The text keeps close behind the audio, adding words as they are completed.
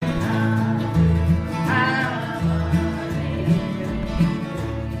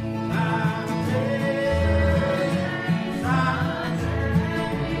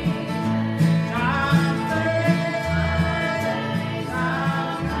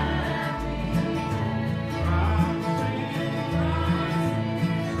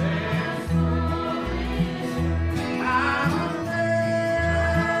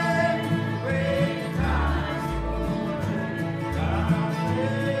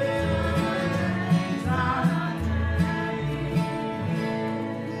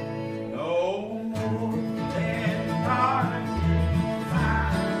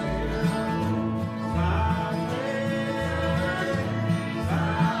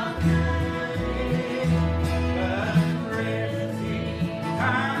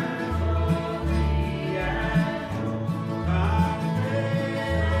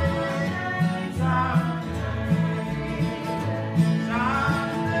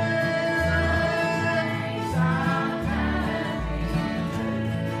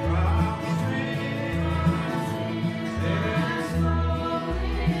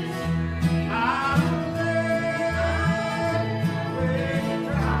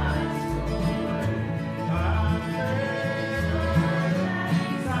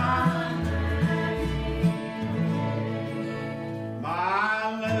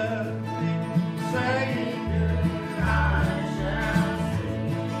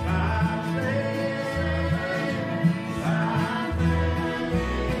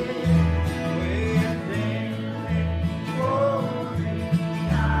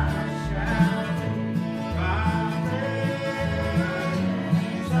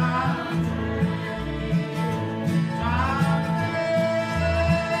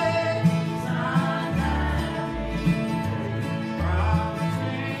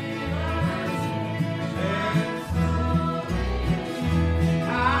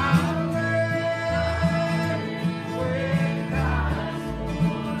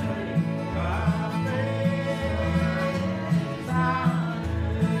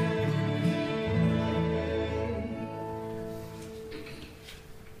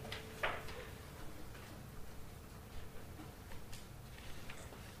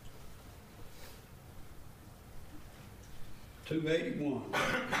281.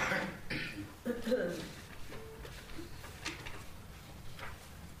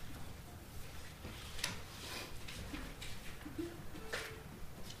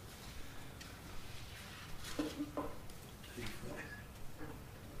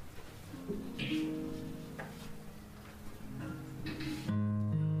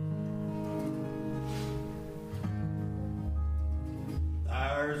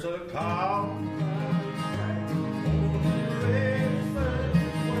 There's a call.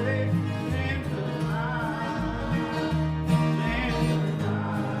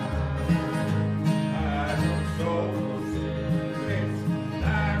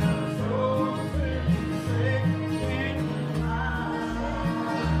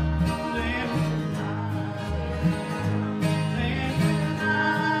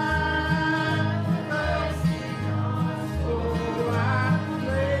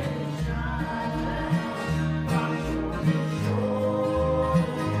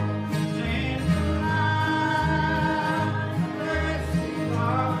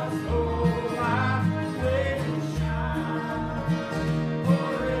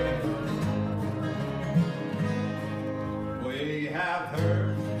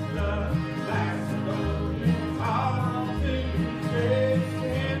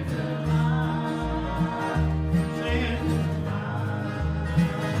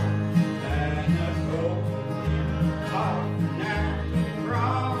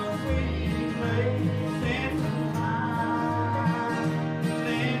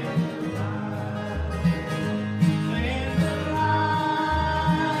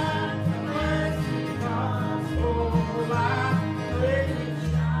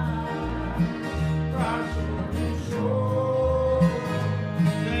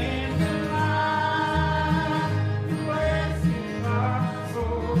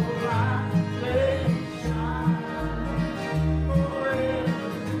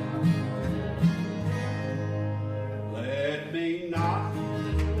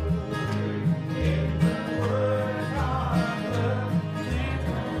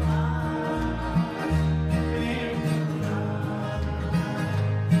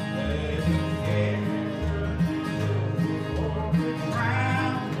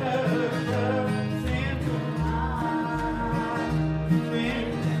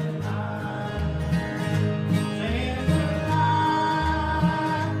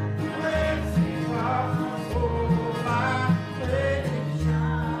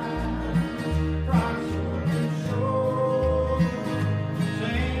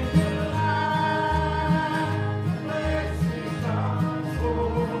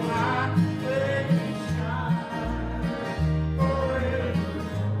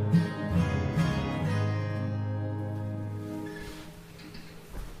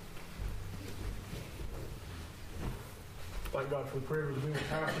 Thank God for the privilege of being a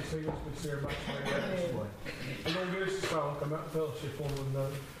pastor. See us, good to see everybody playing that this way. We're going to get us a song, come out and fellowship one with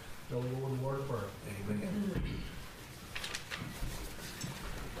another. Go Lord and word of prayer. Amen.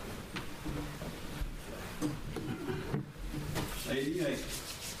 88.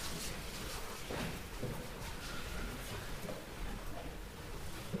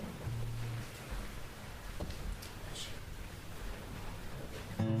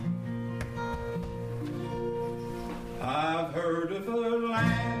 I've heard of a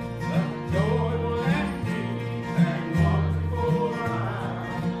land of joy and beauty and wonderful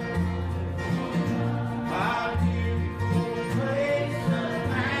rhyme. A beautiful place of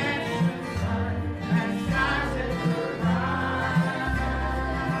mansion and shines in the night.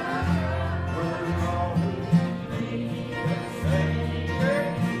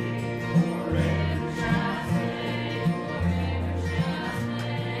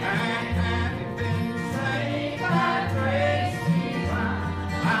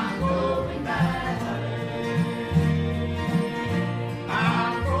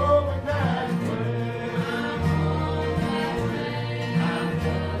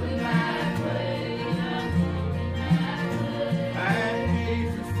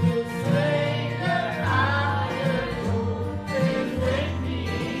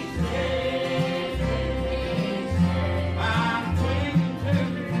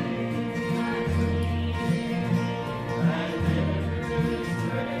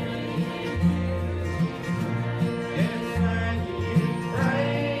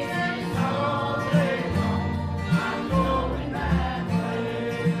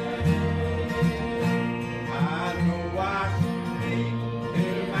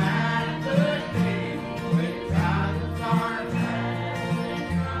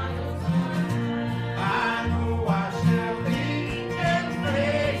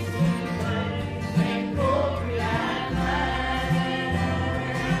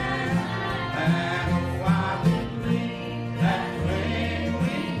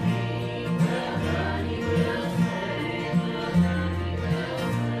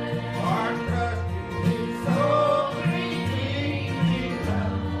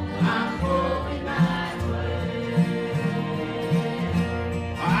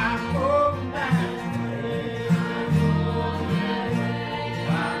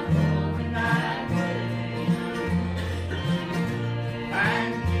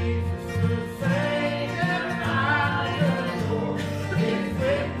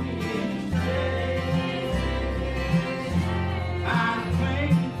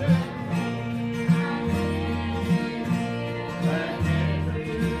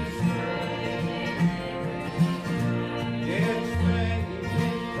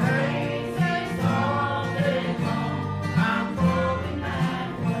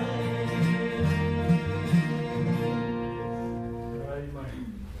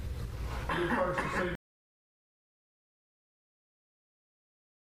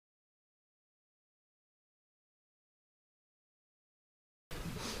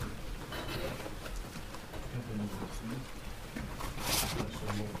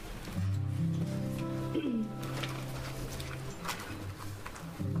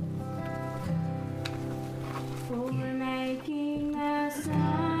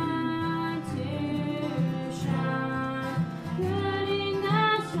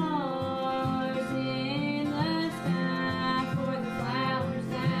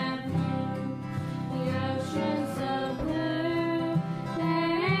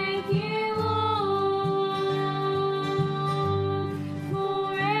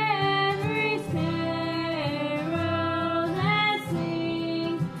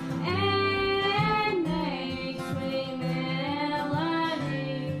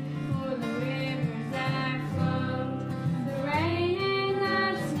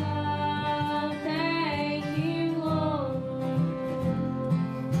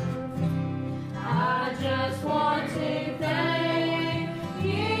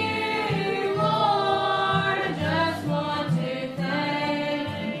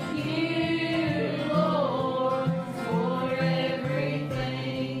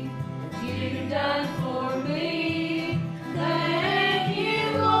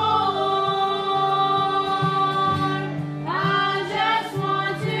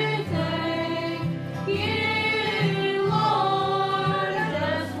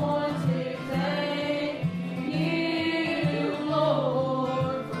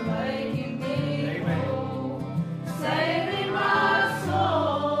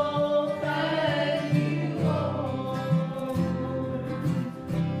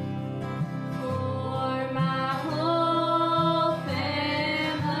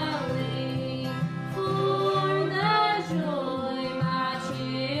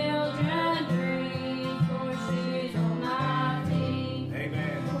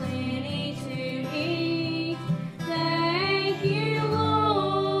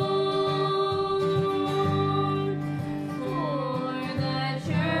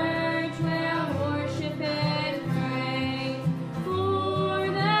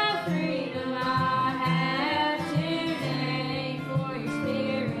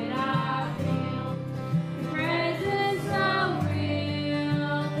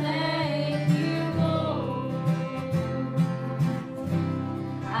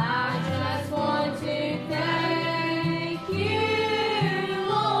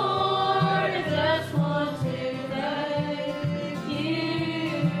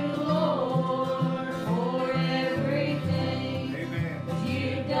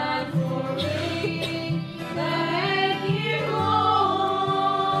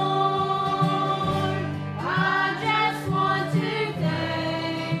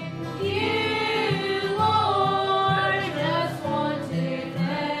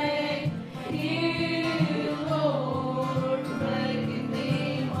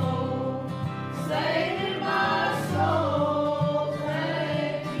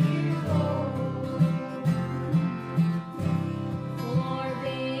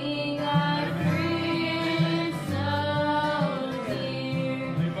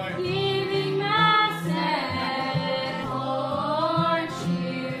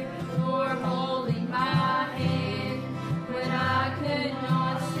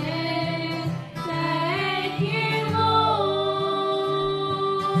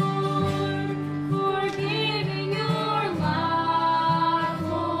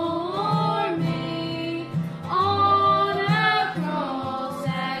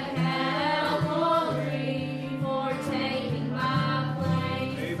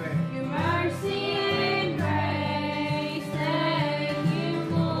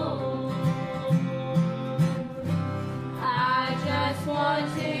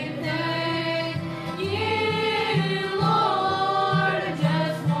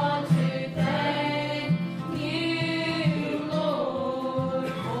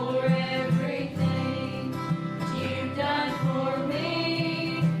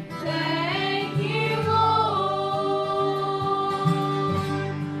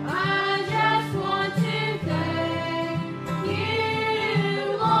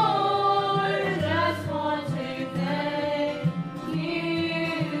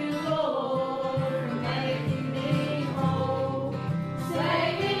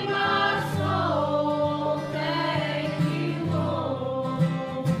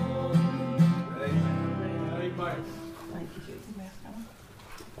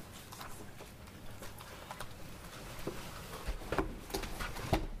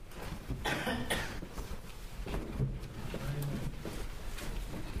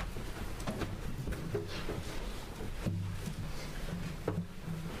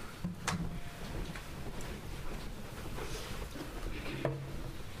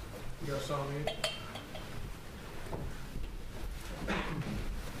 You got something in?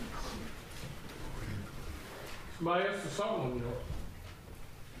 Somebody else is song, you know.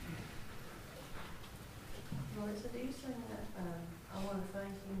 Melissa, do you sing that, I want to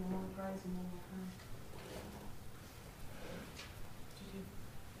thank you and I want to praise him one more time? Did you?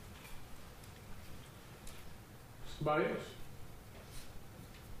 Somebody else?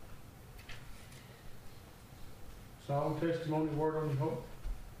 Song, testimony, word on your hope.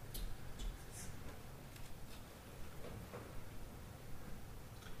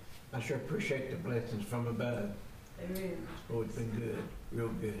 I sure appreciate the blessings from above. Amen. Oh, it's been good, real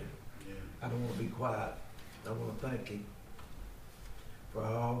good. I don't want to be quiet. I want to thank him for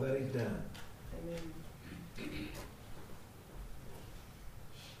all that he's done. Amen.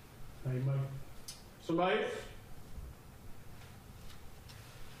 Amen. Somebody else?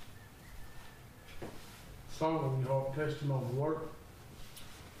 Song on your heart, testimony, word.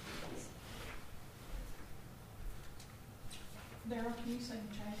 Daryl, can you sing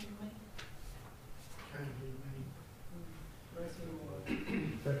Change in Me? Bless you, Lord.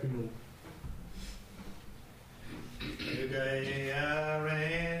 Happy New Year. Today I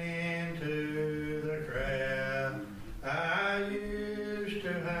ran into the crowd I used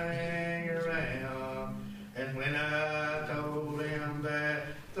to hang around, and when I told them that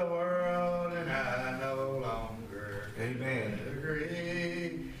the world and I no longer Amen.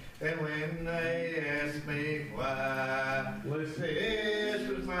 agree, and when they asked me why, Listen. this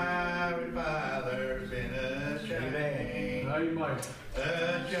was my reply: there's been a change. Amen.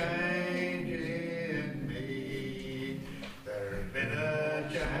 A change in me. There's been a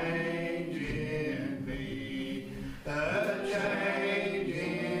change in me. A change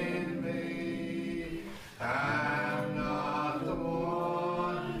in me. I'm not the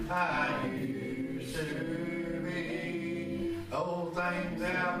one I used to be. Old things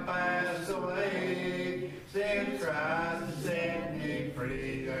have passed away since Christ has set me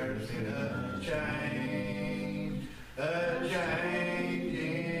free. There's been a change. A change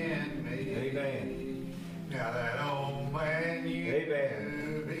in me. Amen. Now that old man you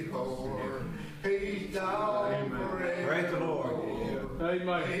knew before, he's gone forever. Praise the Lord.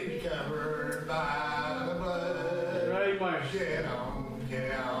 Amen. He's covered by the blood Amen. shed on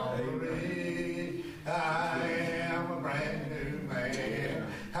Calvary. I am a brand new man.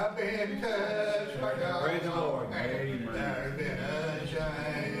 I've been touched by God. Praise the Lord. Amen. There's been a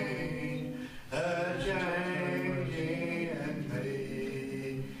change. A change in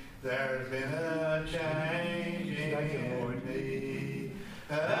me. There's been a change Thank you, in Lord. me.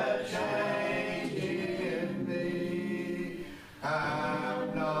 A change in me.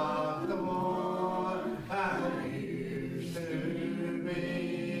 I'm not the one I used to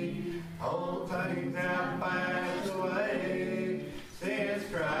be. Old things have passed away since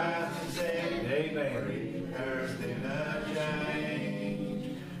Christ has set me Amen. free. There's been a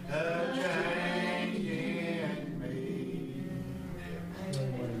change. A change in me.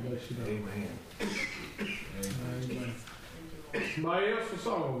 Amen. Bless you, Lord. Amen. Amen. Somebody else is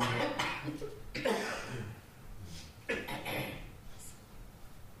song on your heart.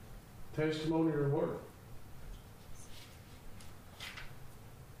 Testimony or word.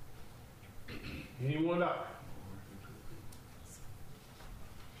 Anyone up?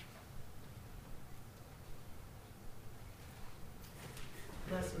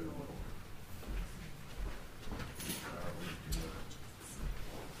 Bless you, Lord.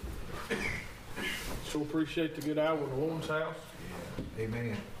 So appreciate the good hour in the Lord's house.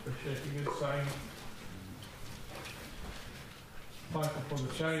 Amen. Appreciate the good saying. Thankful for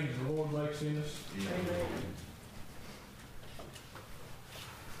the change the Lord makes in us. Amen.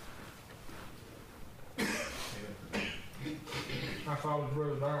 I thought his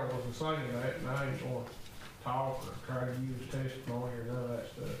brother Darrell wasn't saying that, and I ain't going to talk or try to use testimony or none of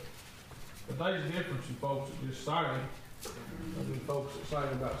that stuff. But there's a difference in folks that just sing, and then folks that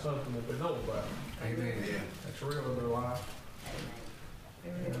sing about something that they know about. Amen. Yeah. That's real in their life.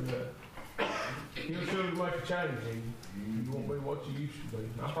 And he'll surely make a change in you. You won't be what you used to be.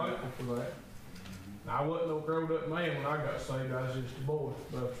 And I'm thankful for that. Now, I wasn't no grown up man when I got saved. I was just a boy,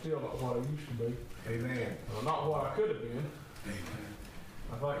 but I'm still not what I used to be. Amen. Not what I could have been. Amen.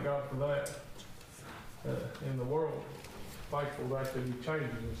 I thank God for that. In the world, thankful that He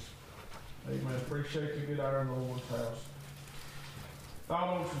changes us. Amen. Appreciate you get out in the Lord's house. Thought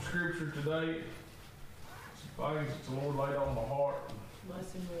on some scripture today, some things that the Lord laid on my heart.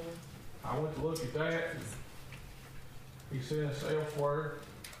 Bless him, Lord. I went to look at that, and He sent us elsewhere,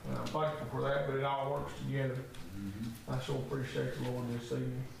 and I'm thankful for that, but it all works together. I sure appreciate the Lord this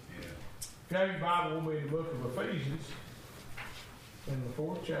evening. Yeah. If you have your Bible, we'll be in the book of Ephesians, in the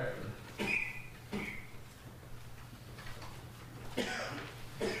 4th chapter.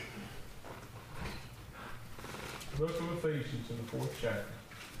 Book of Ephesians in the 4th chapter.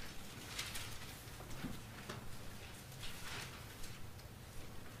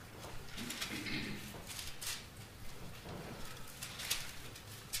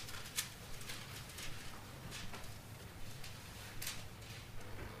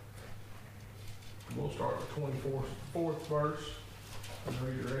 We'll start with the 4th verse and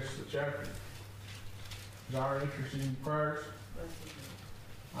read the rest of the chapter. Is our interest in prayers?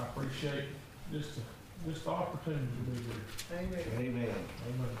 I appreciate just the opportunity to be here. Amen. Amen.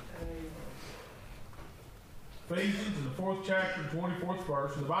 Amen. Amen. Ephesians in the 4th chapter, 24th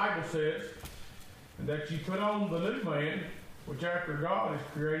verse, the Bible says, "And that you put on the new man, which after God is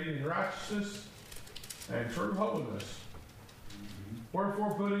created in righteousness and true holiness.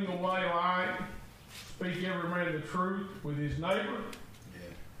 Wherefore, putting away lying, speak every man the truth with his neighbor,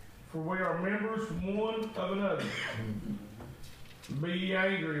 for we are members one of another. Be ye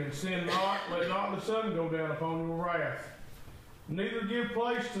angry and sin not, let not the sun go down upon your wrath. Neither give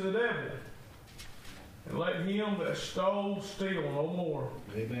place to the devil, and let him that stole steal no more.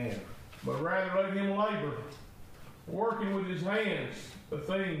 Amen. But rather let him labor, working with his hands the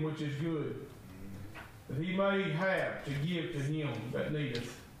thing which is good, that he may have to give to him that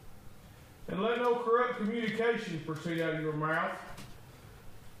needeth. And let no corrupt communication proceed out of your mouth,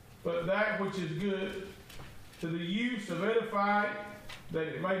 but that which is good, to the use of edifying, that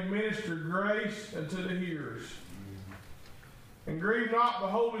it may minister grace unto the hearers. And grieve not the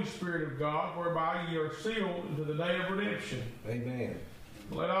Holy Spirit of God, whereby ye are sealed unto the day of redemption. Amen.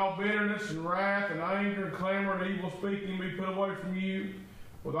 Let all bitterness and wrath and anger and clamor and evil speaking be put away from you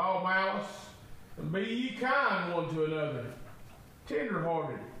with all malice. And be ye kind one to another,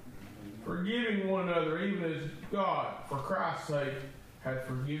 tenderhearted, forgiving one another, even as God, for Christ's sake, hath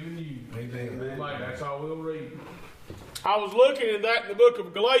forgiven you." Amen. That's all we'll read. I was looking at that in the book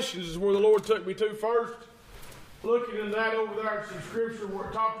of Galatians, is where the Lord took me to first. Looking at that over there, some scripture where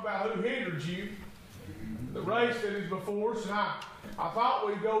it talked about who hindered you, the race that is before us, and I thought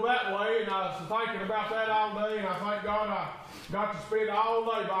we'd go that way, and I was thinking about that all day, and I thank God I got to spend all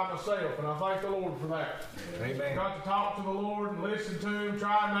day by myself, and I thank the Lord for that. Amen. Got to talk to the Lord and listen to Him,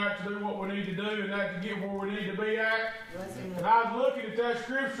 trying not to do what we need to do and not to get where we need to be at. And I was looking at that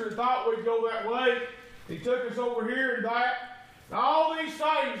scripture and thought we'd go that way. He took us over here and that. And all these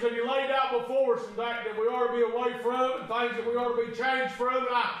things that He laid out before us and that we ought to be away from and things that we ought to be changed from.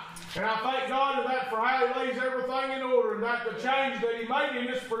 And I thank God for how He lays everything in order and that the change that He made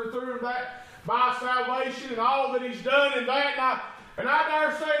in us through that by salvation and all that He's done in that. And I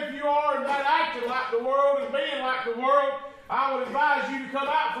dare say if you are in that acting like the world and being like the world, I would advise you to come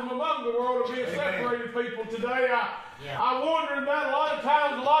out from among the world and be a separated people today. I wonder in that a lot of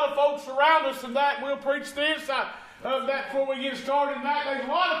times, a lot of folks around us and that, we'll preach this, that before we get started in that, there's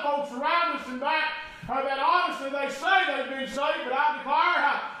a lot of folks around us and that honestly they say they've been saved, but I declare,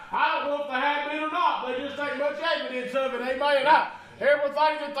 I don't know if they have been or not. They just ain't much evidence of it. Amen.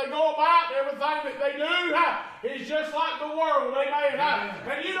 Everything that they go about, everything that they do, is just like the world. Amen.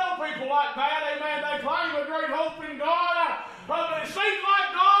 And you know people like that. Amen. They claim a great hope in God. But it seems like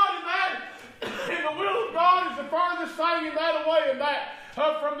God and that, and the will of God is the furthest thing in that away and that.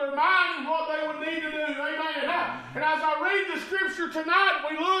 From their mind and what they would need to do. Amen. And as I read the scripture tonight,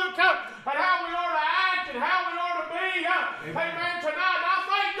 we look at how we ought to act and how we ought to be. Amen. Tonight, and I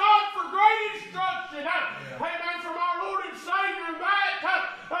thank God for great instruction. Amen. From our Lord and Savior and that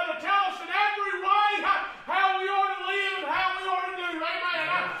to tell us in every way how we ought to live and how we ought to do. Amen.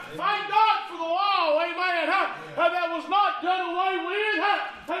 Thank God for the law. Amen. That was not done away with.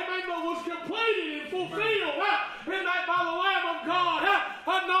 Amen. But was completed and fulfilled. In that by the Lamb of God.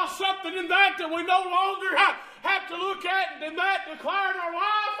 something in that we no longer have to look at and that declare in our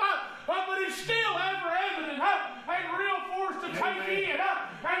life, but it's still ever evident and real for us to take in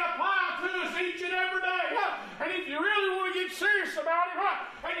and apply to us each and every day. And if you really want to get serious about it,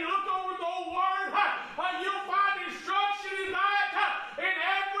 and you look over the old Word, you'll find instruction in that in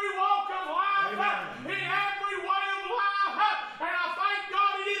every walk of life, in every way of life. And I thank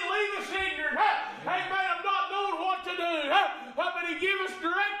God He didn't leave us ignorant, amen, of not knowing what to do, but He gave us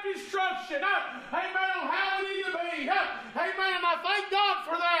direct instruction, amen, on how we need to be, amen, and I thank God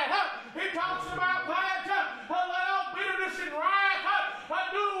for that. It talks about that, let all bitterness and wrath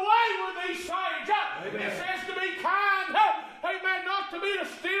do away with these things. It says to be kind, amen, not to be a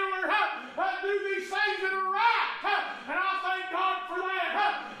stealer, do these things that are right, and I thank God for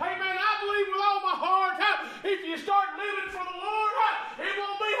that. Amen, I believe with all my heart, if you start living for the Lord, it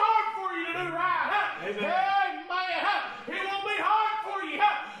won't be hard for you to do right. Amen. It won't be hard for you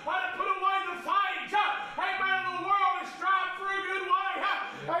to put away the things, amen, of the world and strive for a good way.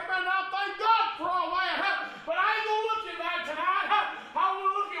 Amen, I thank God for all that. But I ain't going to look at that tonight. I want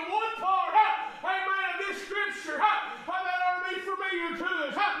to look at one part, amen, of this scripture that ought to be familiar to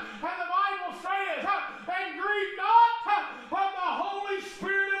us. And the Bible says, and grieve not of the Holy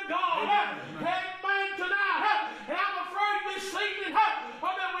Spirit of God. Amen, tonight. And I'm afraid this evening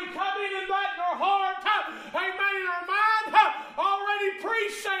that we come in that in our heart, amen, in our mind, already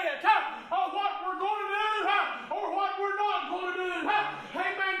preset what we're going to do or what we're not going to do.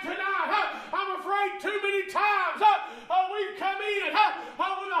 Amen, tonight. I'm afraid too many times we've come in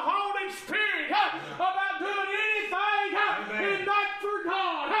with a haunting spirit about doing anything in that for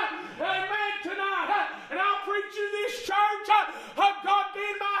God. Amen, tonight. And I'll preach you this church, God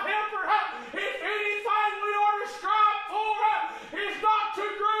being my helper, if anything we ought to strive for is not to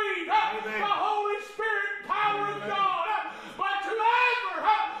grieve the Holy Spirit and power of God, but to ever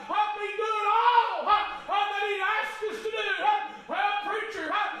be doing all that He asked us to do. Well, preacher,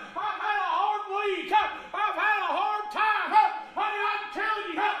 I've had a hard week. I've had a hard time. Honey, I'm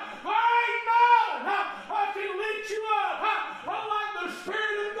telling you, there ain't none can lift you up like the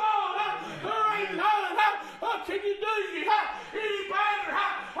Spirit of God. There ain't none can you do you any better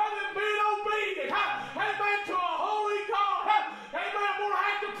than being obedient, amen, to a holy God. Amen, I'm going to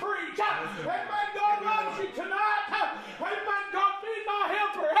have to preach. Amen, God loves you tonight. Amen, God being my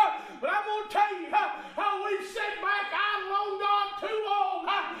helper. But I'm going to tell you how we've sat back idle on God too long.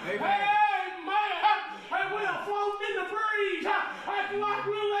 Amen. And we'll float in the breeze acting like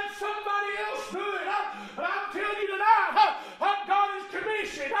we'll let somebody else do it. But I'm telling you tonight, God has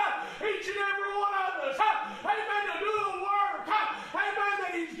commissioned each and every one of us, amen, to do the work, amen,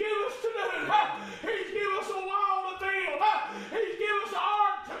 that He's given us to do. He's given us a wall to build. He's given us an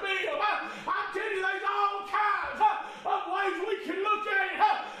ark to build. I'm telling you, there's all kinds of ways we can look at it.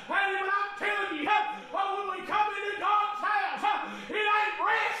 But I'm telling you, when we come into God's house, it ain't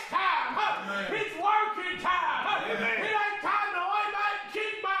rest time. It's working time. It ain't time to lay back and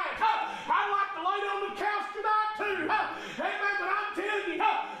kick back. I'd like to lay on the couch tonight too. Amen, but I'm telling you,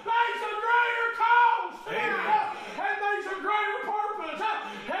 there's a greater cause tonight. And there's a greater purpose.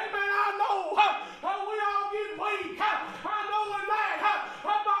 Amen, I know we all get weak. I know in that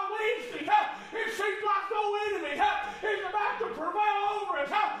by Wednesday, it seems like no enemy is about to prevail over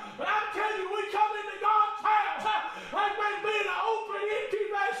us. But I'm telling you, we come into God's house, amen, being an open, empty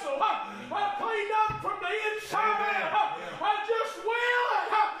vessel, cleaned up from the inside out, just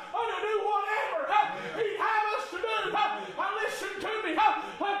willing to do whatever He'd have us to do. Listen to me,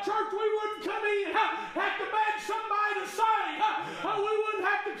 church, we wouldn't come in have to beg somebody to sing. We wouldn't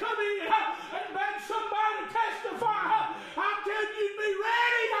have to come in and beg somebody to testify. I'm telling you, be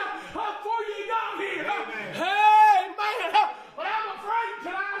ready before you got here. Amen. But I'm afraid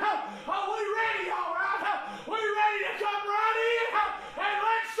tonight, we ready, all right? We ready to come right in and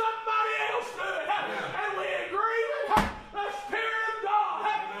let somebody else do it. And we agree with the Spirit of God.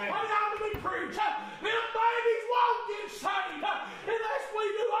 What I'm to be preached. Them babies won't get saved unless we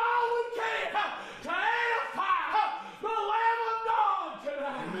do all we can to edify the Lamb of God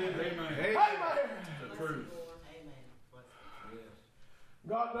tonight. Amen. The truth.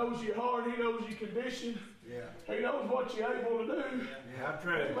 God knows your heart. He knows your condition. Yeah. He knows what you're able to do. Yeah, I'm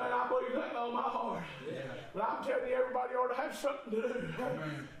trying. Amen. I believe that in all my heart. Yeah. But I'm telling you, everybody ought to have something to do.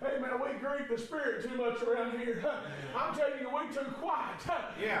 Amen. We grieve the Spirit too much around here. I'm telling you, we too quiet.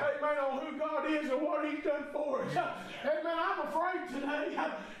 Yeah. Amen. On who God is and what He's done for us. Amen. I'm afraid today.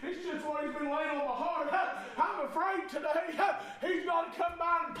 It's just what He's been laying on my heart. I'm afraid today He's got to come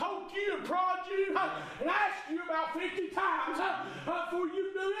by and poke you and prod you and ask you about 50 times before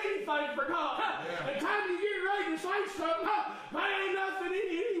you do anything for God. And time you get ready afraid to say something. There ain't nothing in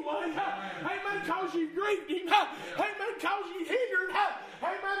you anyway. Amen. Because you grieved him. Amen. Because you hindered.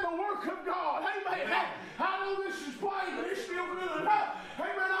 Amen. The work of God. Amen. I know this is plain, but it's still good. Amen.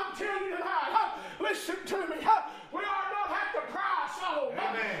 I'm telling you tonight. Listen to me. We are not have to pry soul.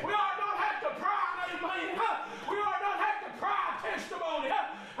 We are not have to pry. Amen. We are not have to pry testimony.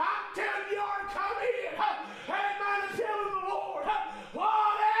 I'm telling you, you ought to come in. Amen. And telling the Lord,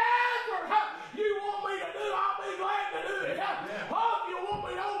 whatever you want me to do, I'll be glad to do it. If you want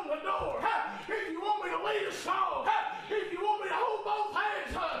me to open the door, if you want me to lead a song, if you want me to hold both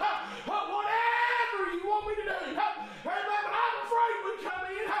hands up, whatever you want me to do. Amen. But I'm afraid we come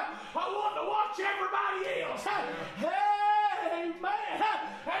in, I want to watch everybody else. Amen.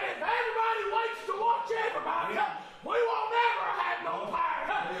 And if everybody waits to watch everybody, we will never have no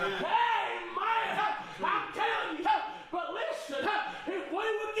power. Amen. I'm telling you. But listen, if we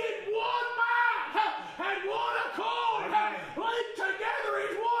would get one mind and one accord, linked together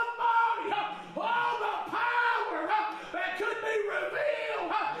as one body, all the power that could be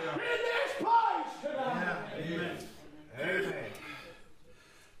revealed in this place tonight. Amen. Amen.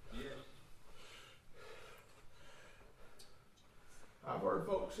 I've heard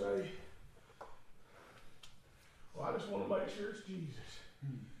folks say, well, I just want to make sure it's Jesus.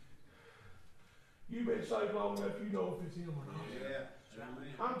 You've been saved long enough, you know if it's him or not. Yeah.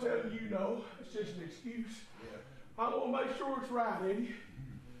 I'm telling you, no. It's just an excuse. I want to make sure it's right, Eddie.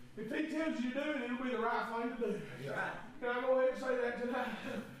 If he tells you to do it, it'll be the right thing to do. Yeah. Can I go ahead and say that tonight?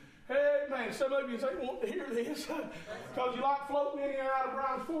 Hey, man, some of you say want to hear this because you like floating in and out of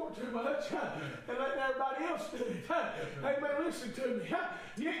Brown's Fort too much and letting everybody else do it. Hey, man, listen to me.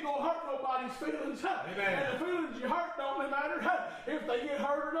 You ain't going to hurt nobody's feelings. Amen. And the feelings you hurt don't really matter if they get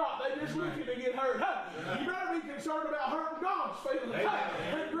hurt or not. They just looking to get hurt. You better be concerned about hurting God's feelings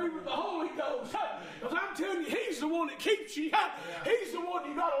and agree with the Holy Ghost. Because I'm telling you, he's the one that keeps you. He's the one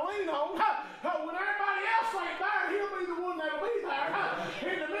you got to lean on. When everybody else ain't there, he'll be the one that'll be there.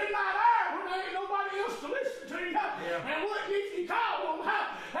 In the midnight hour, when there ain't nobody else to listen to you, and what if you call him?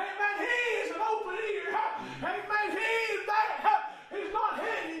 Amen. He is an open ear. Amen. He is there. He's not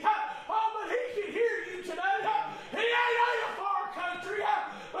heavy. But he can hear you today. He ain't out of far country,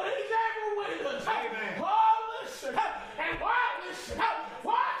 but he's ever with us. Amen. Listen. And why listen?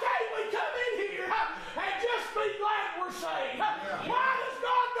 Why can't we come in here and just be glad we're saved? Why does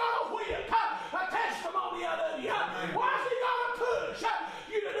God gonna whip a testimony out of you? Why is he gonna push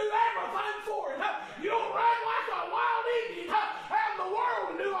you to do everything for him? You don't run like a wild Indian out in the world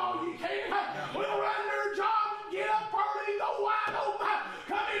and do all you can. We'll run their jobs and get up early, go wide open,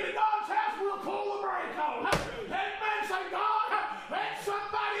 come into God's house, we'll pull the brake on. Amen. Say, God, let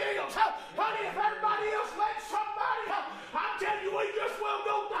somebody else. Honey, if everybody else lets somebody, I'm telling you, we just will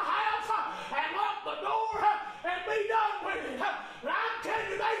go to the house and lock the door and be done with it. But I'm telling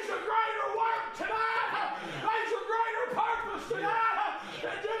you, there's a greater work tonight. There's a greater purpose tonight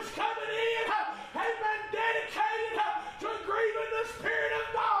than just coming in. Amen. Dedicated to grieving the Spirit of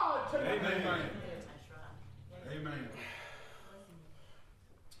God tonight. Amen. Amen.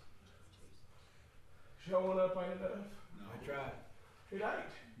 Showing up ain't enough. That's right. It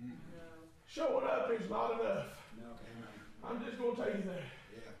ain't. Showing up is not enough. No. Amen. I'm just going to tell you that.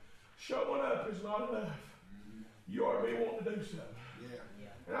 Yeah. Showing up is not enough. You ought to be wanting to do something. Yeah.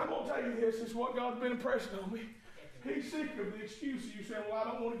 And I'm going to tell you this. It's what God's been impressing on me. He's sick of the excuses. You say, well, I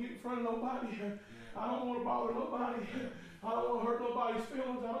don't want to get in front of nobody. I don't want to bother nobody. I don't want to hurt nobody's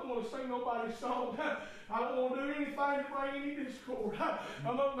feelings. I don't want to sing nobody's song. I don't want to do anything to bring any discord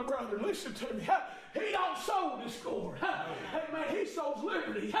among the brethren. Listen to me. He don't sow discord. Amen. He sows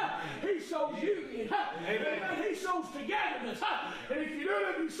liberty. He sows union. Amen. He sows togetherness. And if you do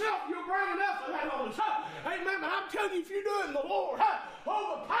it of yourself, you'll bring enough of that on us. Amen. But I'm telling you, if you do it in the Lord,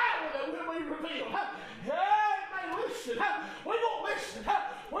 oh, the power that will be revealed. Amen. Listen. We're going to listen.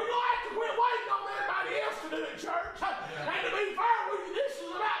 We're going to have to quit waiting on everybody else to do it, church. And to be fair with you, this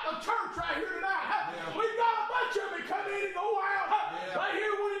is about the church right here tonight. We've got a bunch of them come in and go out. Right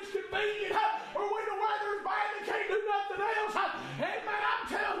here when it's convenient, or when the weather's bad, they can't do nothing else. Amen. I'm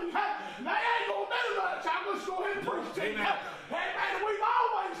telling you, they ain't going to do much. I'm just going to preach to you. Amen. We've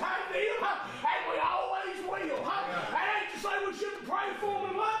always had them, and we always will. That ain't to say we shouldn't pray for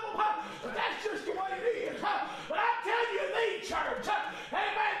them and love them, but that's just the way it is. But I'm telling you, the church,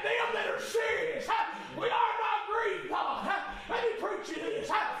 amen, them that are serious, we are not grieved, God. Let me preach you this.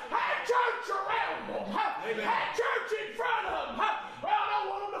 Have church around them. Have church in front of them. Well, I don't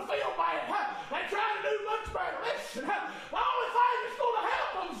want them to feel bad. They try to do much better. Listen, the only thing that's going to help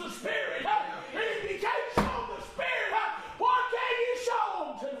them is the Spirit. And if you can't show them the Spirit, what can you show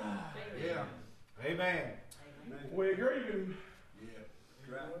them tonight? Yeah. Amen. We're grieving him.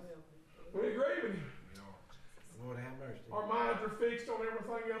 Yeah. Right. We're grieving him. Lord have mercy. Our minds are fixed on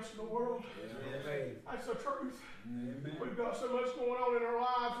everything else in the world. Amen. That's the truth. Amen. We've got so much going on in our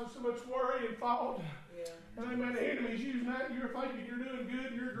lives and so much worry and thought. Yeah. And amen, the enemy's using that, and you're thinking you're doing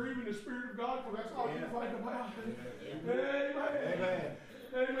good, you're grieving the Spirit of God, because that's all you think about. Amen. Amen.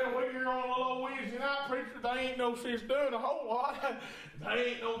 Amen. When you're on a little old Wednesday night, preacher, they ain't no sense doing a whole lot. They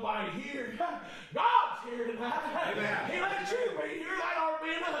ain't nobody here. God's here tonight. Amen. He let you be here. That ought to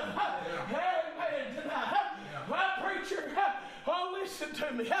be enough. Amen. Tonight. Well, preacher, oh, listen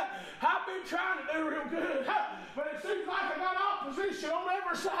to me. I've been trying to do real good, but it seems like I got opposition on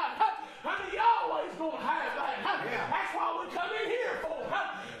every side. Honey, you always going to have that. That's why we come in here for,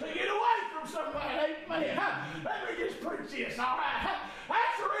 to get away from somebody. Amen. Let me just preach this, all right?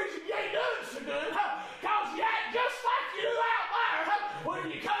 That's the reason you ain't doing so good, because you act just like you do out there when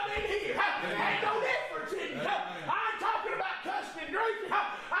you come in here. Ain't no difference in you. I ain't talking about cussing and drinking.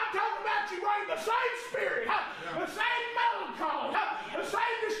 I'm talking about you bring the same spirit, the same melancholy, the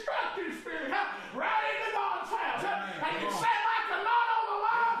same destructive spirit right into God's house. And you say like a knot on the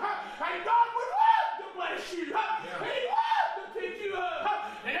line, and God would love to bless you. He'd love to pick you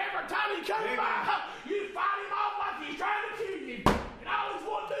up. And every time he comes by, you fight him off like he's trying to kill you. And all he's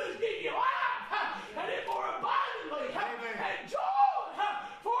want to do is give you life, and it more abundantly, and joy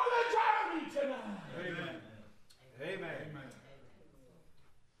for the journey tonight. Amen. Amen. Amen.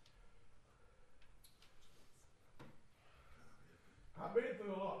 I've been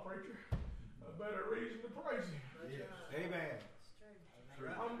through a lot, preacher. A better reason to praise him. Yes. Amen.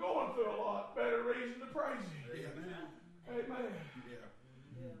 Right. I'm going through a lot. Better reason to praise him. Amen. Amen.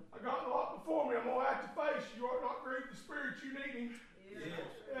 Yeah. I got a lot before me. I'm going to have to face. You ought not grieve the Spirit. You need him. Yes.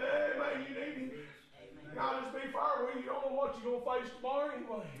 Amen. You need him. And I'll just be fair with you. You don't know what you're going to face tomorrow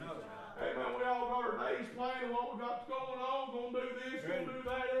anyway. No. Amen. We all got our days planning what we got going on. Going to do this, going to do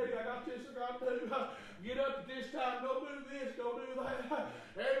that. Hey, I got this, I got to do. Get up at this time, go do this, go do that.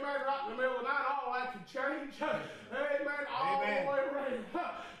 Amen. Right in the middle of the night, all that can change. Amen. All the way around.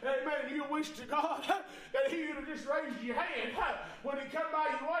 Amen. You wish to God that he would have just raised your hand when he come by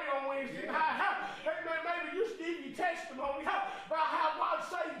your way on Wednesday night. Amen. Maybe just give you testimony about how God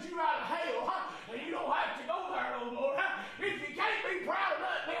saved you out of hell. And you don't have to go there no more. If you can't be proud of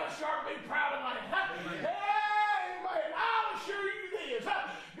that, they'll sure be proud of that. Amen. I'll assure you this.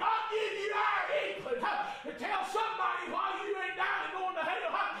 God give you our inkling to tell somebody why you ain't dying and going to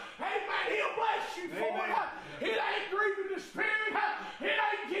hell. Amen. He'll bless you for it. It ain't grieving the Spirit. It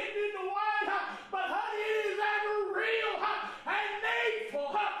ain't getting in the way. But honey, it is ever real and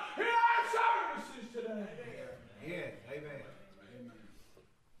needful in our services today. Yes. Amen. Amen.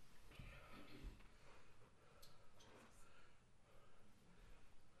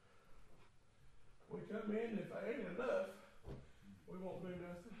 We come in, if there ain't enough, we won't do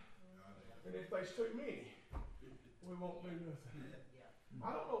nothing. And if there's too many, we won't do nothing. I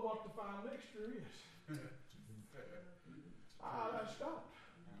don't know what the final mixture is. I stopped.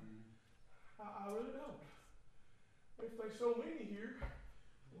 I really don't. If there's so many here,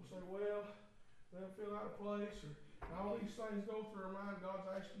 we'll say, well, they'll feel out of place, or all these things go through our mind. God's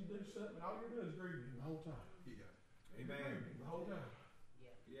asked you to do something, and all you're doing is grieving him the whole time. Yeah. Amen. The whole time.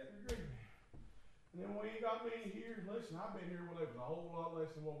 Yeah. You're grieving him. And then when you got me here, listen, I've been here when it was a whole lot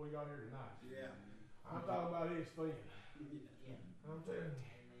less than what we got here tonight. Yeah. I'm talking about his thing. Yeah. I'm telling you.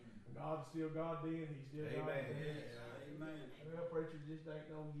 God's still God then, he's still God Amen. then. Yes. Amen. Well, preacher just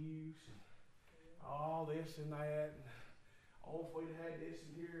ain't no use. All this and that. Oh, if we'd had this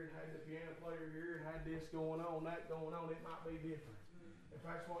in here and had the piano player here and had this going on, that going on, it might be different. If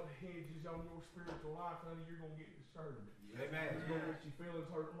that's what hinges on your spiritual life, honey, you're going to get disturbed. Amen. It's going to get your feelings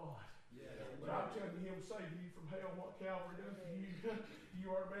hurt a lot. Yeah. But I'm telling you, he'll save you from hell what Calvary done for you. You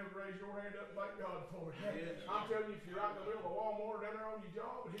ought to be able to raise your hand up and thank God for it. Yes. I'm telling you, if you're out in the middle of Walmart down there on your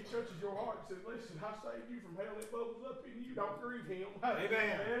job and he touches your heart and says, listen, I saved you from hell, it bubbles up in you, don't grieve him.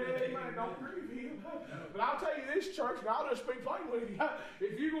 Amen. Amen. Don't grieve him. But I'll tell you this, church, and I'll just be plain with you.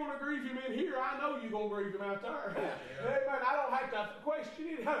 If you're going to grieve him in here, I know you're going to grieve him out there. Amen. I don't have to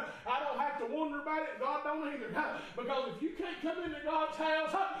question it. I don't have to wonder about it. God don't either. Because if you can't come into God's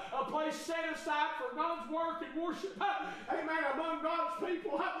house, a place set aside for God's work and worship, amen, among God's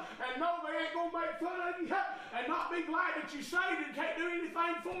people, and know they ain't going to make fun of you, and not be glad that you saved and can't do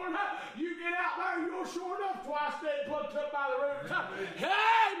anything for them, you get out there, you're sure enough twice dead, plucked up by the roots.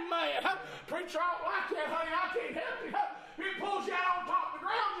 Amen. Preacher, I don't like that, honey. I can't help it. It pulls you out on top of the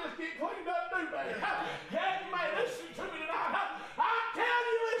ground, just get cleaned up, do that. Amen. Listen to me tonight. I'm telling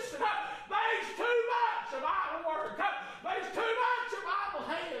you, listen, there's too much of idle work. There's too much of idle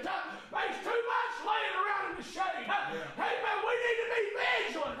hands. There's too much laying around in the shade.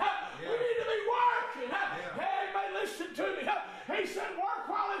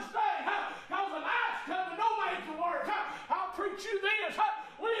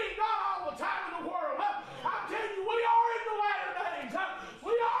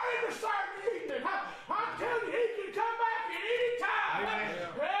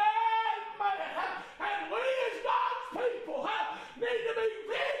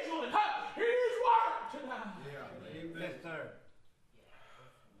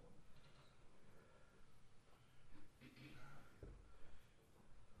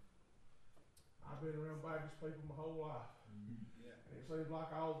 wisest people my whole life. Yeah. And it seems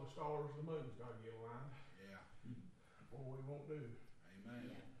like all the stars and the moon's got to get aligned. Yeah. Or we won't do.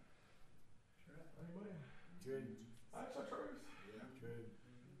 Amen. Amen. True. That's the truth. Yeah. True.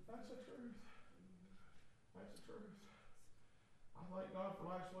 That's the truth. That's the truth. I thank God for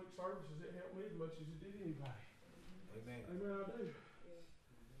last week's services. It helped me as much as it did anybody. Amen. Amen, I do.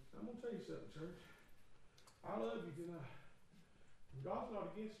 I'm going to tell you something, church. I love you tonight. God's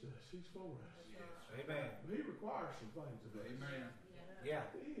not against us. He's for us. Yes. Amen. But He requires some things of us. Amen. Yeah.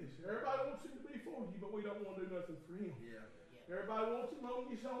 He is. Everybody wants Him to be for you, but we don't want to do nothing for Him. Yeah. Everybody wants Him on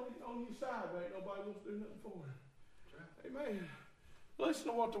your side, but ain't nobody wants to do nothing for Him. Amen.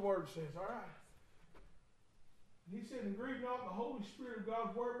 Listen to what the Word says, all right? He said, and grieve not the Holy Spirit of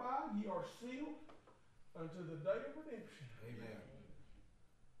God, whereby ye are sealed unto the day of redemption. Amen.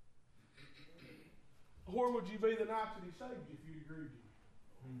 Where would you be the night that He saved you if you'd grieved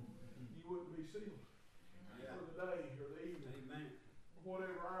Him? You wouldn't be sealed Yeah. for the day or the evening, Amen. or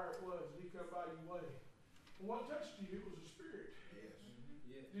whatever hour it was that He come by your way. And what touched you? It was a spirit. Yes.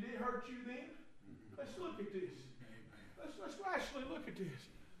 Yes. Did it hurt you then? Let's look at this. Amen. Let's actually look at this.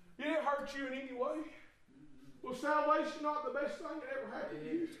 Did it hurt you in any way? Was salvation not the best thing that ever happened to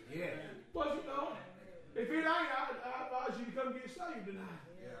you? Yeah. Was it not? If it ain't, I advise you to come get saved tonight.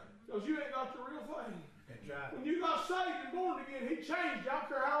 Yeah. Because you ain't got the real thing. That's right. When you got saved and born again, He changed you. I don't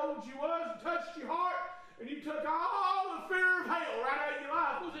care how old you was, and touched your heart, and you took all the fear of hell right out of your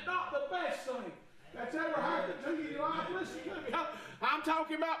life. Was it not the best thing that's ever happened to you in your life? Listen to me. I'm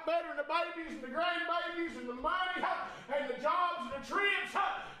talking about better than the babies and the grandbabies and the money and the jobs and the trips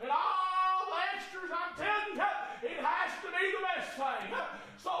and all the extras. I'm telling you, it has to be the best thing.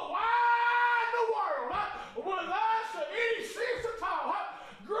 So why in the world would us of any sense at all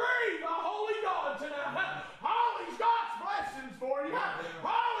grieve a holy God tonight? All He's got's blessings for you.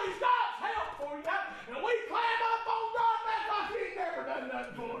 All He's got's help for you. And we climb up on God back like He ain't never done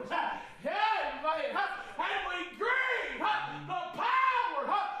nothing for us. Yeah, man. And we grieve the power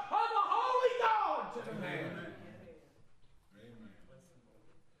of the Holy God tonight. Amen. Amen.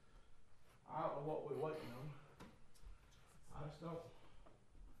 I don't know what we're waiting on. I just don't.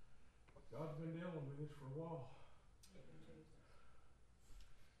 God's been dealing with this for a while.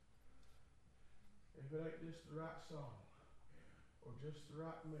 If it ain't just the right song, or just the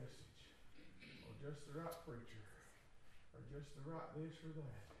right message, or just the right preacher, or just the right this or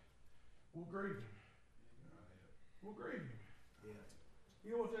that, we'll grieve Him. We'll grieve Him. Yeah.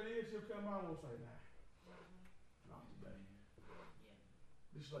 You know what that is? He'll come by and we'll say, nah, not today.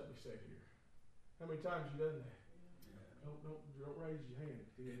 Just let me sit here. How many times you done that? Don't raise your hand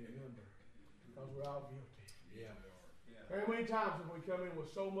to give me a number, because we're all guilty. Yeah. How many times have we come in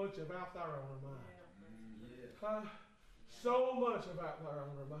with so much about there on our mind? Yeah. Huh? So much about there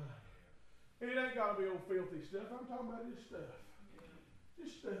on our mind. And it ain't got to be old filthy stuff. I'm talking about this stuff.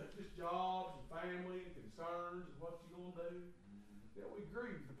 Just stuff. Just jobs and family and concerns and what you're going to do. That we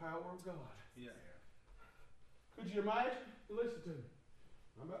grieve the power of God. Yeah. Could you imagine? Listen to me.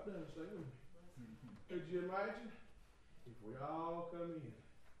 I'm about done. Stay with me. Could you imagine if we all come in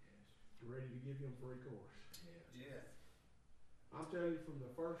ready to give Him free course? Yeah. I'm telling you, from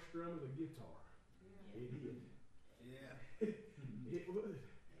the first strum of the guitar, it did. Yeah. It would.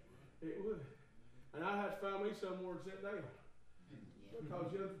 It would. And I had to find me somewhere to sit down.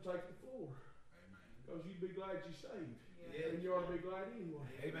 Because you have to take the floor. Amen. Because you'd be glad you saved. Yeah. And you ought to be glad anyway.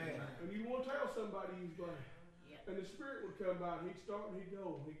 Amen. And you want to tell somebody you're glad. And the Spirit would come by and He'd start and He'd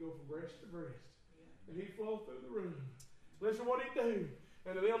go. And He'd go from breast to breast. And He'd flow through the room. Listen what He'd do.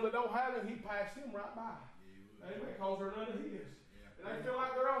 And to them that don't have it, He'd pass them right by. Amen. Because they're none of His. And they feel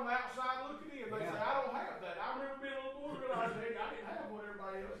like they're on the outside looking in. They say, I don't have that. I remember being a little boy realizing I didn't have what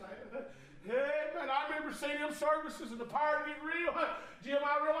everybody else had. Amen. I remember seeing them services and the power getting real. Jim,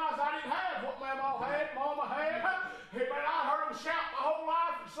 I realized I didn't have what Mama had, Mama had. Amen. I heard them shout my whole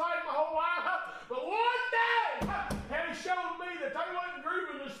life and sing my whole life. But one day, and He showed me that they wasn't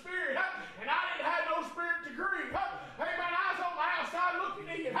grieving the Spirit. And I didn't have no Spirit to grieve. Amen. I was on the outside looking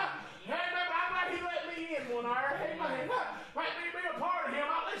in. Amen. I'm glad He let me in one hour. Amen. Let me be a part of Him.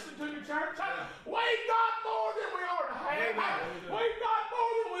 I listen to you, church. We've got more than we ought to have. We've got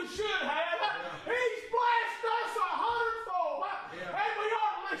more than we should have. He's blessed us 100-fold. And we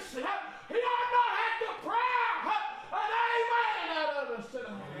ought to listen. He ought not have to proud an amen out of us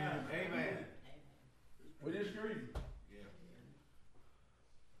tonight. Amen. We just grieve. Yeah.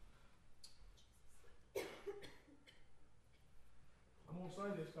 I'm going to say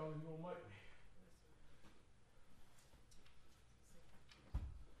this because He's going to make me.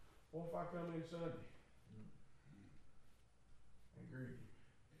 What if I come in Sunday and grieve you?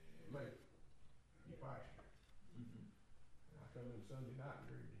 Me, you pastor. come in Sunday night and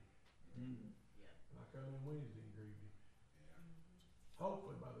grieved him. Mm. And I come in Wednesday and grieved him. Yeah.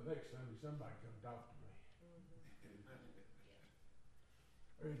 Hopefully by the next Sunday, somebody come talk to me.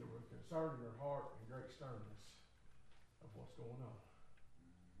 Either with concern in their heart and great sternness of what's going on.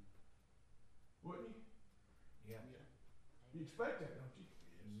 Wouldn't you? Yeah. You expect that, don't you?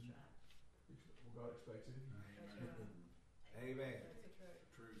 Yes. Well, God expects it of you. Amen. That's the truth.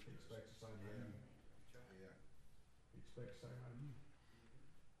 True. He expects the same out of you. Yeah. He expects the same out of you.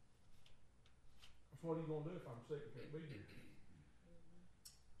 So what are you going to do if I'm sick and can't be here?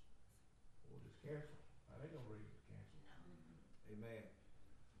 We'll just cancel. That ain't no reason to cancel. Amen.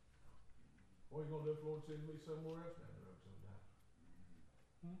 What are you going to do if the Lord sends me somewhere else down the road sometime?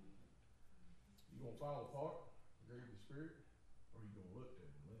 You going to fall apart, grieve the Spirit, or you going to look to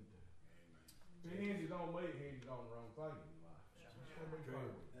it and lean to it? Amen. If he hands it on me, he hands it on the wrong thing in your life. That's what we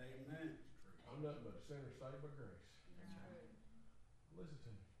True. Amen. I'm nothing but a sinner saved by grace. That's true. Listen to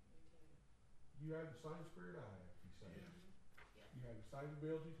me. You have the same spirit I have, he said. Yeah. You have the same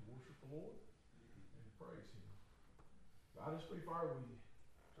ability to worship the Lord and to praise Him. But I just be fair with you,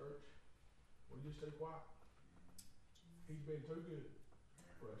 church. We just stay quiet. He's been too good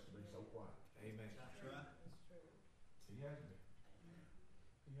for us to be so quiet. Amen. That's right. That's true. He has been.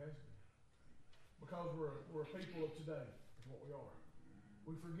 He has been. Because we're a people of today, is what we are.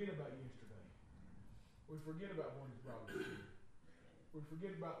 We forget about yesterday. We forget about what He's brought us to. We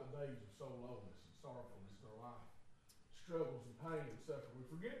forget about the days of soul loneliness and sorrowfulness in our life, struggles and pain and suffering. We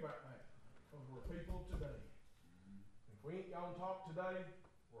forget about that because we're a people of today. If we ain't gonna talk today,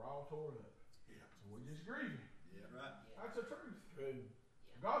 we're all tore up. Yeah. So we just grieve Him. Yeah. Right. That's the truth. True.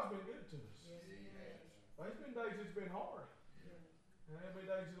 God's been good to us. Yes, he has. There's been days it's been hard, Yes. and there'll be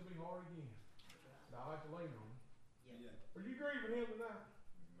days it'll be hard again. And I like to lean on Him. Yeah. Are you grieving Him tonight?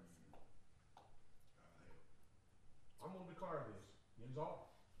 I'm gonna declare this. He's off.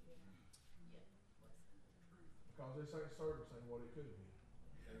 Because this ain't service ain't what it could have been.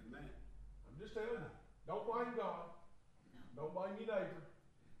 Amen. I'm just telling you. Don't blame God. Don't blame your neighbor.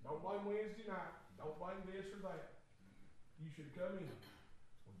 Don't blame Wednesday night. Don't blame this or that. You should come in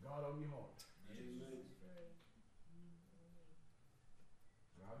with God on your heart. Amen.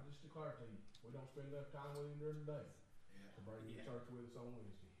 And I just declare to you, we don't spend enough time with Him during the day Yeah. to bring you to church with us on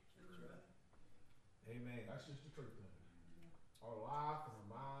Wednesday. That's right. Amen. That's just the truth of it. Our life and our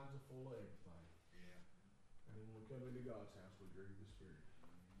minds are full of everything. Yeah. And then when we come into God's house, we grieve the Spirit.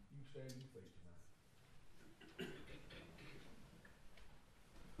 You stand on your feet tonight.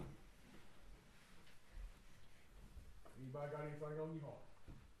 Anybody got anything on your heart?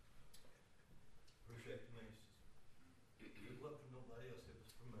 Appreciate the message. If it wasn't for nobody else, it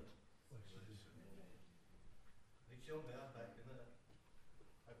was for me. Bless you. He showed me I'm backing up.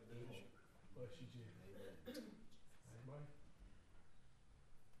 I could do more. Bless you, Jim. Amen.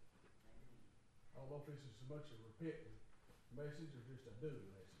 I don't know if this is so much a repentant message or just a doing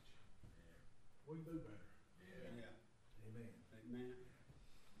message. We can do better. Yeah. Amen. Amen.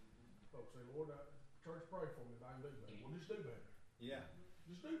 Folks say, Lord, church pray for me if I can do better. Well, just do better. Yeah.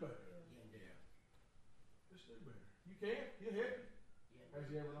 Just do better. Yeah. Just do better. You can. He'll help you. Has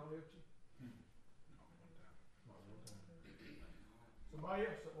He ever not helped you? Not one time. Somebody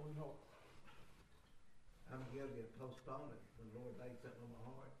else that won't help. I'm guilty of postponing when the Lord laid something on my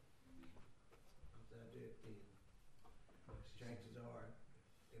heart. Because I do it then. Chances are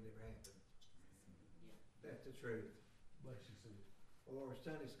it never happened. That's the truth. Bless you, Sid. Or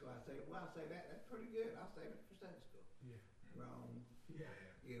Sunday school, I say, well, I'll say that's pretty good. I'll save it for Sunday school. Yeah. Wrong. Yeah.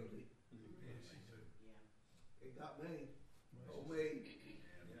 Guilty. Bless you, Sid. It got me. Bless Oh, you, me.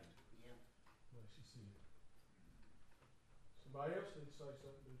 Yeah. Bless you, Sid. Somebody else needs to say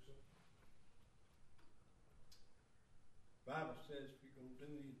something, do something. Bible says if you're gonna do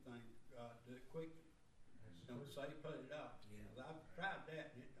anything, God, do it quickly. That's the Don't truth. say put it off. Yeah. 'Cause I've tried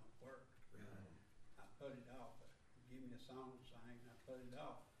that and it don't work. Right. I put it off. Give me a song to sing, I put it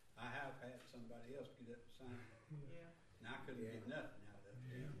off. I have had somebody else get up and sing, Yeah. and I couldn't get nothing out of it.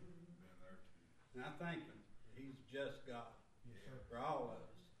 Yeah. And I thank Him. He's just God Yes, sir. for all of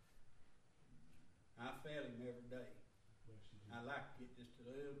us. I feel Him every day. Bless you, Jesus. I like to get just a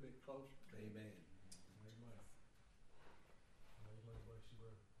little bit closer. Amen. Amen. Amen. Bless you,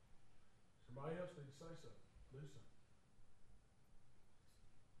 brother. Somebody else needs to say something. Do something.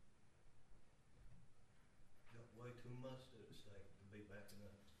 Got way too much at stake to be backing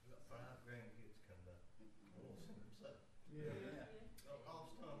up. Got 5 grandkids coming up. I want to see them saved. Yeah. Got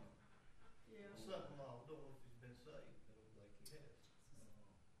lost home. Yeah. Son-in-law, don't know if he's been saved. I don't think he has.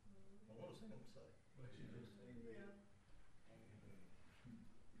 I want to see him saved. Bless you, Jesus. Yeah.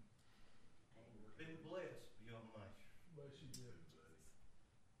 Been blessed beyond measure. Bless you, Jesus.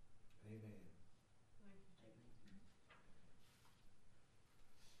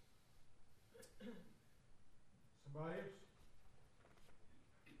 Somebody else?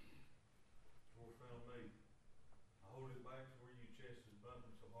 Lord found me. I hold it back to where your chest is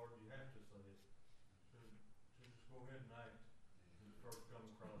bumping so hard you have to say it. So just go ahead and act when it first come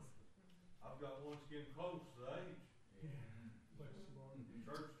across you. I've got one getting close to the age. Bless you, Lord.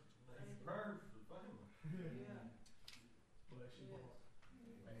 Church needs prayers for the family. Yeah. Bless you, Lord.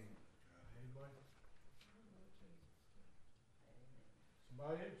 Amen. Anybody?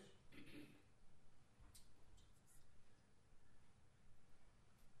 Somebody else?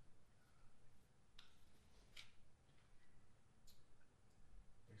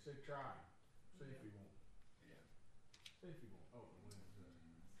 They said try. See if you won't. Yeah. See if you won't. Oh, the wind's up.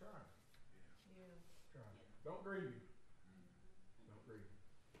 Try. Yeah. Try. Don't grieve him. Don't grieve him.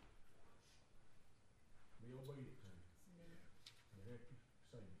 Be obedient to him. He'll help you.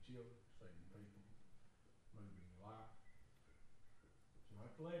 Save your children. Save your people. Move in your life. So you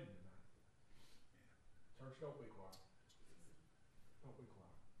have to let him tonight. Church, don't be quiet. Don't be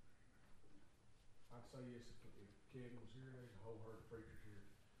quiet. I'd say yes if Kevin was here. There's a whole herd of preachers here.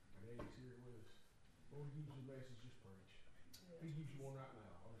 And Eddie's here with us. Lord gives you a message, just preach. He gives you one right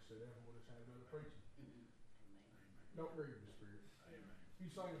now. I'll just sit down and we'll just have another preaching. Don't grieve the Spirit. If you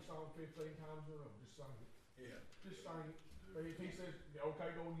sing a song 15 times in a row, just sing it. Yeah. Just sing it. But if he says, okay,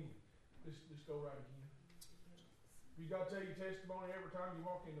 go again. Just go right again. You got to tell your testimony every time you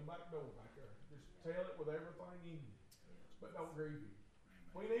walk in the back door back there. Just tell it with everything in you. But don't grieve him.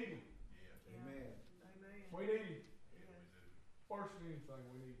 We need him. Yeah. Amen. Amen. We need him. Yeah, we do. First than anything,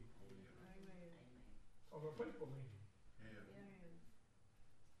 we need him. Amen. Because our people need him. Yeah. Yeah.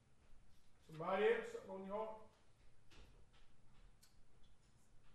 Somebody else, something on your heart?